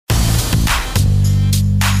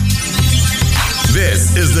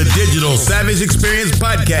This is the Digital Savage Experience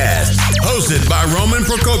Podcast, hosted by Roman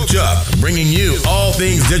Prokopchuk, bringing you all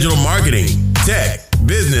things digital marketing, tech,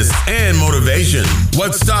 business, and motivation.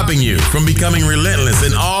 What's stopping you from becoming relentless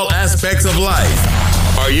in all aspects of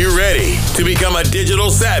life? Are you ready to become a digital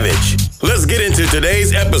savage? Let's get into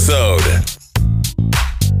today's episode.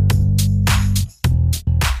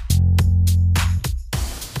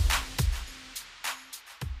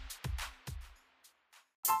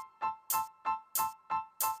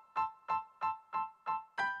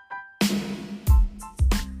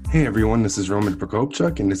 Hey everyone, this is Roman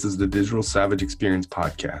Prokopchuk, and this is the Digital Savage Experience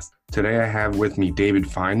Podcast. Today I have with me David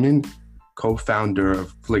Fineman, co-founder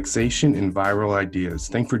of Flixation and Viral Ideas.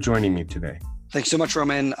 Thanks for joining me today. Thanks so much,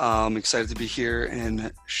 Roman. I'm excited to be here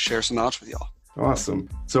and share some knowledge with y'all. Awesome.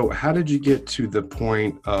 So how did you get to the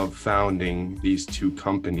point of founding these two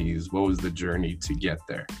companies? What was the journey to get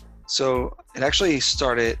there? So it actually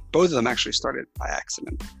started, both of them actually started by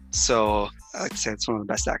accident. So I like to say it's one of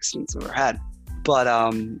the best accidents I've ever had. But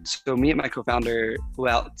so me and my co-founder flew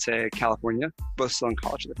out to California, both still in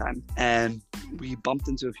college at the time. And we bumped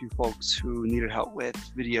into a few folks who needed help with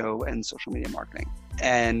video and social media marketing.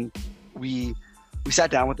 And we sat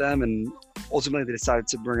down with them, and ultimately they decided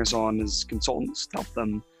to bring us on as consultants to help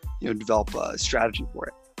them, develop a strategy for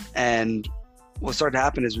it. And what started to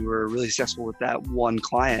happen is we were really successful with that one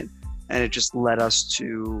client, and it just led us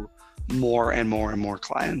to more and more and more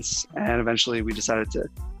clients. And eventually we decided to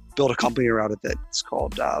build a company around it that's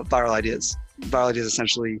called Viral Ideas. Viral Ideas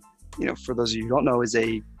essentially, for those of you who don't know, is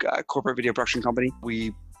a corporate video production company.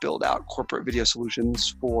 We build out corporate video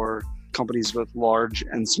solutions for companies both large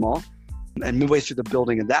and small. And midway through the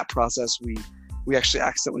building of that process, we actually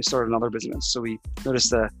accidentally started another business. So we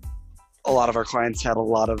noticed that a lot of our clients had a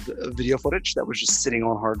lot of video footage that was just sitting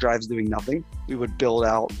on hard drives doing nothing. We would build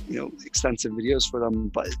out, extensive videos for them,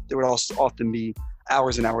 but there would also often be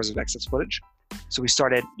hours and hours of excess footage. So we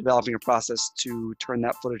started developing a process to turn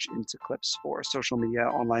that footage into clips for social media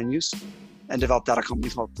online use, and developed out a company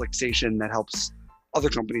called Flixation that helps other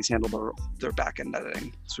companies handle their back-end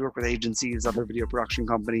editing. So we work with agencies, other video production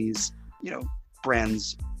companies,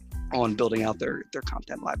 brands on building out their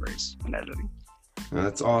content libraries and editing.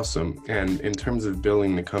 That's awesome. And in terms of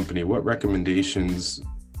building the company, what recommendations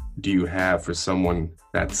do you have for someone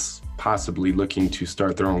that's possibly looking to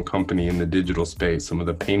start their own company in the digital space? Some of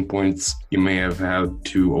the pain points you may have had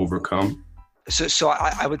to overcome? So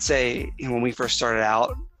I would say, when we first started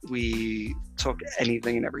out, we took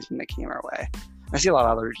anything and everything that came our way. I see a lot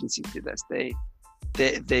of other agencies do this. They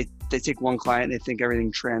take one client, they think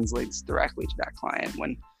everything translates directly to that client,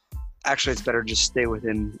 when actually it's better just stay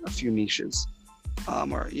within a few niches,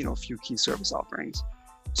 or a few key service offerings.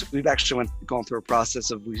 So we've actually gone through a process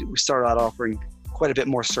of, we started out offering quite a bit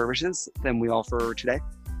more services than we offer today.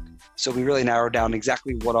 So we really narrowed down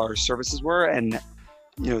exactly what our services were, and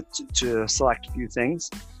to select a few things.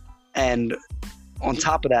 And on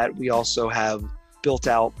top of that, we also have built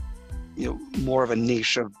out more of a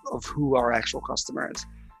niche of who our actual customer is,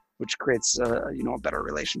 which creates a better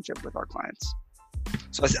relationship with our clients.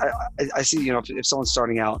 So I see, if someone's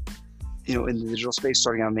starting out in the digital space,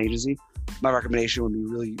 starting out an agency, my recommendation would be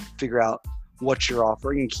really figure out what you're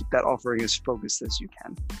offering and keep that offering as focused as you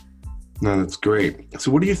can. No, that's great. So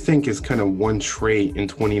what do you think is kind of one trait in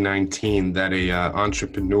 2019 that a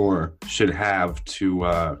entrepreneur should have to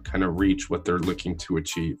kind of reach what they're looking to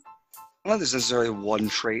achieve? I don't know if there's necessarily one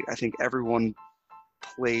trait. I think everyone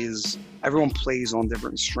plays on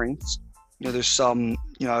different strengths. There's some,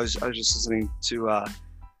 I was just listening to an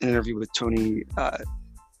interview with Tony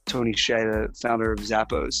Hsieh, the founder of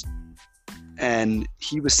Zappos. And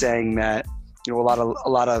he was saying that, in a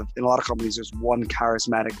lot of companies, there's one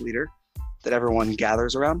charismatic leader that everyone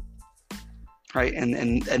gathers around, right?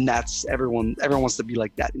 And that's everyone wants to be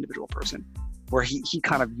like that individual person, where he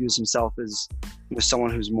kind of views himself as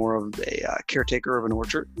someone who's more of a caretaker of an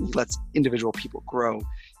orchard. He lets individual people grow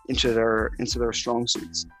into their strong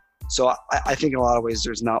suits. So I think in a lot of ways,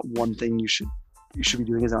 there's not one thing you should be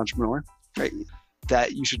doing as an entrepreneur, right?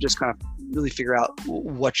 That you should just kind of really figure out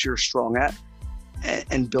what you're strong at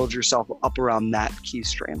and build yourself up around that key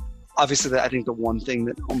strength. Obviously, I think the one thing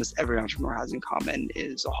that almost every entrepreneur has in common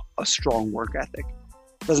is a strong work ethic.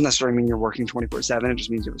 It doesn't necessarily mean you're working 24/7. It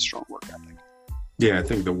just means you have a strong work ethic. Yeah, I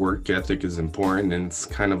think the work ethic is important, and it's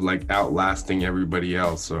kind of like outlasting everybody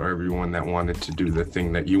else, or everyone that wanted to do the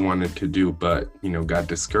thing that you wanted to do, but, got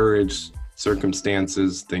discouraged,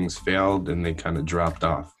 circumstances, things failed, and they kind of dropped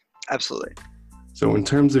off. Absolutely. So in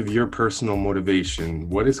terms of your personal motivation,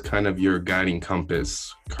 what is kind of your guiding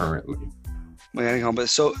compass currently? My guiding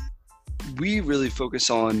compass. So we really focus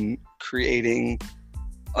on creating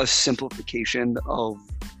a simplification of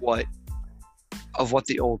what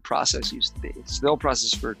the old process used to be. So the old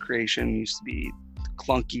process for creation used to be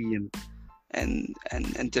clunky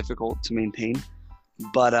and difficult to maintain,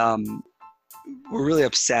 but we're really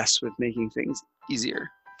obsessed with making things easier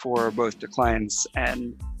for both the clients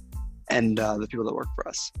and the people that work for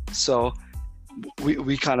us. So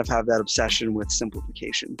we kind of have that obsession with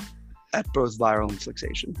simplification at both Vyral and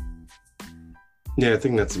Flixation. Yeah, I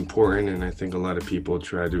think that's important. And I think a lot of people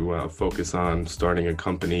try to focus on starting a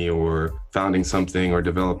company or founding something or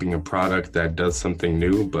developing a product that does something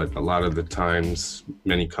new. But a lot of the times,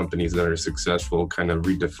 many companies that are successful kind of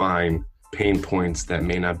redefine pain points that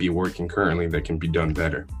may not be working currently that can be done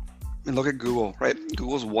better. And look at Google, right?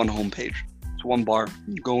 Google's one homepage. It's one bar.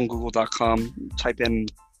 You go on google.com, type in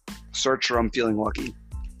search or I'm feeling lucky.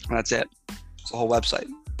 And that's it. It's the whole website.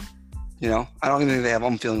 You know, I don't even think they have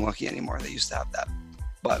I'm feeling lucky anymore. They used to have that.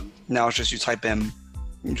 But now it's just you type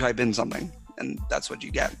in something and that's what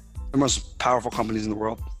you get. The most powerful companies in the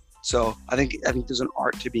world. So I think there's an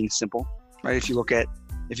art to being simple, right? If you look at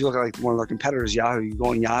like one of our competitors, Yahoo, you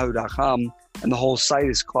go on yahoo.com and the whole site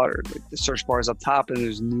is cluttered. Like the search bar is up top and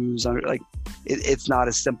there's news under, like it's not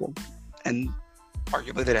as simple. And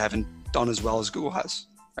arguably they haven't done as well as Google has,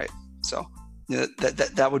 right? So you know,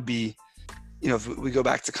 that would be, you know, if we go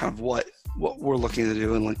back to kind of what we're looking to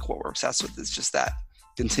do and like what we're obsessed with, is just that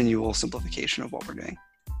continual simplification of what we're doing.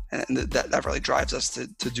 And that really drives us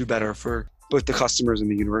to do better for both the customers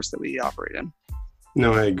and the universe that we operate in.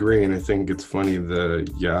 No, I agree. And I think it's funny, the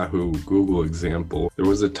Yahoo Google example. There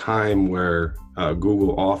was a time where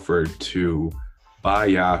Google offered to buy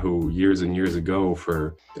Yahoo years and years ago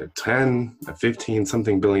for 10, 15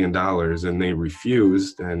 something billion dollars, and they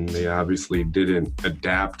refused, and they obviously didn't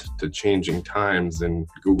adapt to changing times, and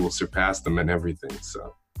Google surpassed them and everything.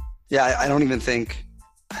 So yeah, I don't even think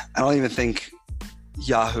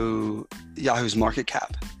Yahoo's market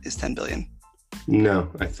cap is 10 billion.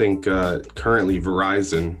 No, I think currently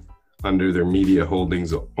Verizon, under their media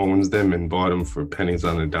holdings, owns them and bought them for pennies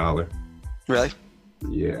on a dollar. Really?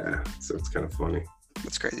 Yeah, so it's kind of funny.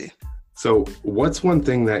 That's crazy. So what's one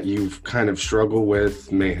thing that you've kind of struggled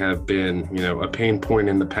with, may have been, you know, a pain point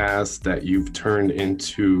in the past that you've turned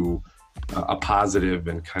into a positive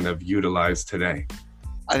and kind of utilized today?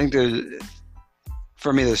 I think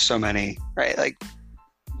for me, there's so many, right? Like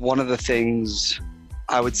one of the things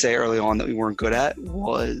I would say early on that we weren't good at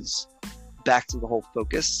was back to the whole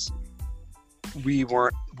focus. We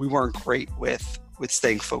weren't great with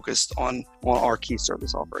staying focused on our key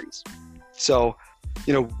service offerings. So,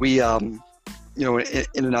 you know, we, you know,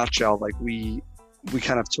 in a nutshell, like we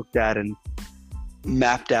kind of took that and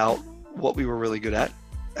mapped out what we were really good at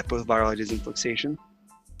both Vyral Ideas and Flixation,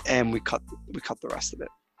 and we cut the rest of it.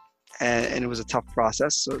 And it was a tough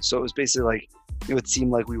process. So it was basically like, it would seem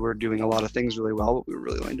like we were doing a lot of things really well, but we were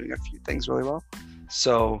really only doing a few things really well.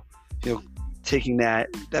 So, you know, taking that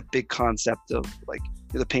big concept of like,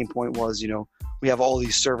 the pain point was, you know, we have all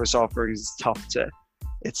these service offerings.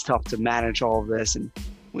 It's tough to manage all of this, and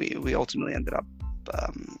we ultimately ended up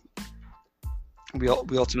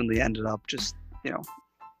just, you know,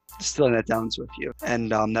 distilling that down to a few,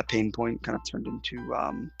 and that pain point kind of turned into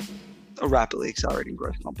a rapidly accelerating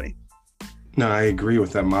growth company. No, I agree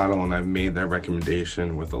with that model, and I've made that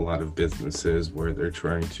recommendation with a lot of businesses where they're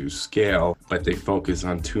trying to scale, but they focus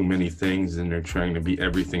on too many things and they're trying to be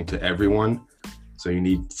everything to everyone. So you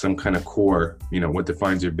need some kind of core, you know, what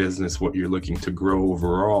defines your business, what you're looking to grow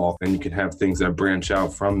overall. And you can have things that branch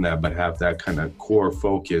out from that, but have that kind of core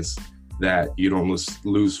focus that you don't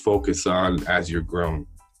lose focus on as you're growing.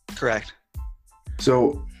 Correct.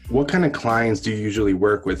 So what kind of clients do you usually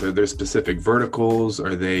work with? Are there specific verticals?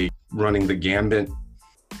 Are they running the gambit?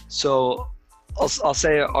 So I'll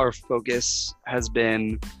say our focus has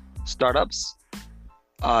been startups,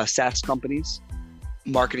 SaaS companies,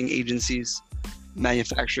 marketing agencies,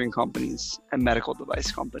 manufacturing companies, and medical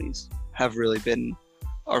device companies have really been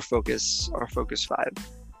our focus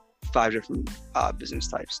five different business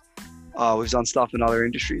types. We've done stuff in other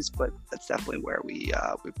industries, but that's definitely where we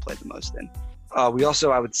played the most in. We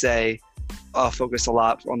also, I would say, focus a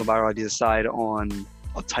lot on the Vyral Ideas side on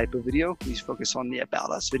a type of video. We focus on the About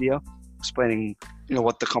Us video, explaining, you know,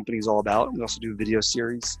 what the company is all about. We also do video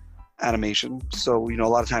series, animation. So, you know, a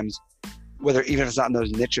lot of times, even if it's not in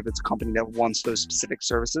those niche, if it's a company that wants those specific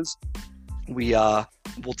services, we'll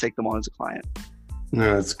take them on as a client.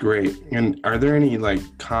 No, that's great. And are there any like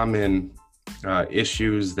common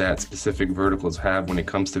issues that specific verticals have when it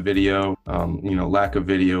comes to video? You know, lack of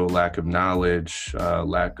video, lack of knowledge,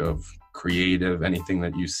 lack of creative, anything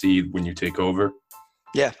that you see when you take over?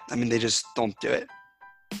 Yeah, I mean, they just don't do it.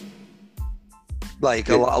 Like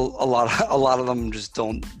a lot of them just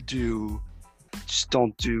don't do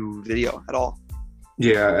video at all.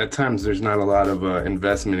 Yeah, at times there's not a lot of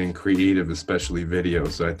investment in creative, especially video.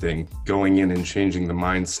 So I think going in and changing the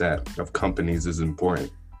mindset of companies is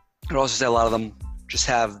important. I'd also say a lot of them just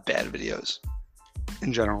have bad videos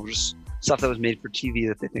in general, just stuff that was made for TV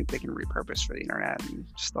that they think they can repurpose for the internet and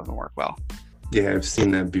just doesn't work well. Yeah, I've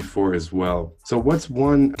seen that before as well. So what's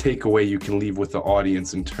one takeaway you can leave with the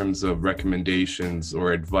audience in terms of recommendations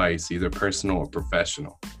or advice, either personal or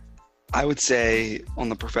professional? I would say on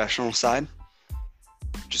the professional side,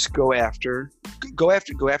 just go after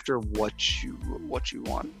what you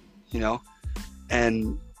want, you know,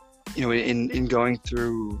 and you know, in going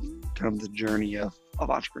through kind of the journey of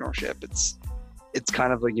entrepreneurship, it's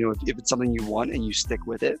kind of like, you know, if it's something you want and you stick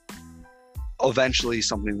with it, eventually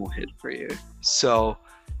something will hit for you. So,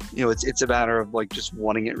 you know, it's a matter of like just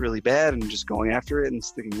wanting it really bad and just going after it and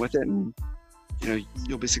sticking with it, and you know,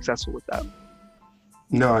 you'll be successful with that.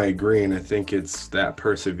 No, I agree, and I think it's that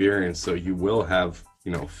perseverance. So you will have,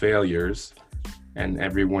 you know, failures, and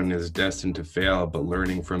everyone is destined to fail, but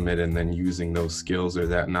learning from it and then using those skills or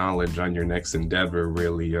that knowledge on your next endeavor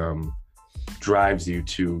really drives you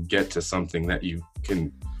to get to something that you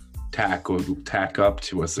can tack up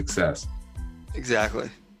to a success. Exactly.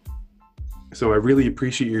 So I really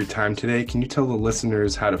appreciate your time today. Can you tell the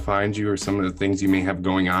listeners how to find you or some of the things you may have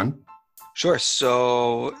going on? Sure.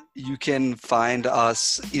 So you can find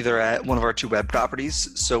us either at one of our two web properties.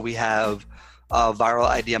 So we have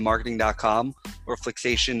viralideamarketing.com or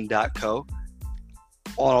Flixation.co.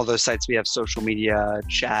 On all those sites, we have social media,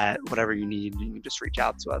 chat, whatever you need. You can just reach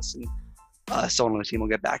out to us and someone on the team will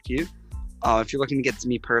get back to you. If you're looking to get to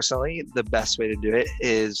me personally, the best way to do it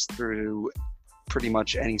is through pretty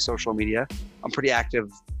much any social media. I'm pretty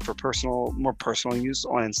active for more personal use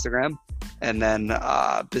on Instagram, and then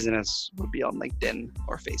business would be on LinkedIn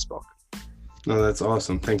or Facebook. No, that's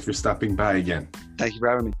awesome. Thanks for stopping by again. Thank you for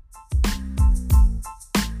having me.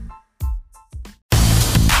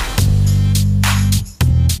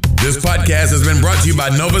 This podcast has been brought to you by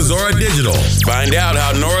Nova Zora Digital. Find out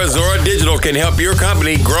how Nova Zora Digital can help your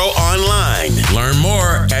company grow online. Learn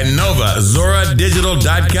more at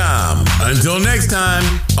novazoradigital.com. Until next time,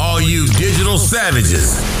 all you digital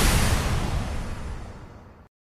savages.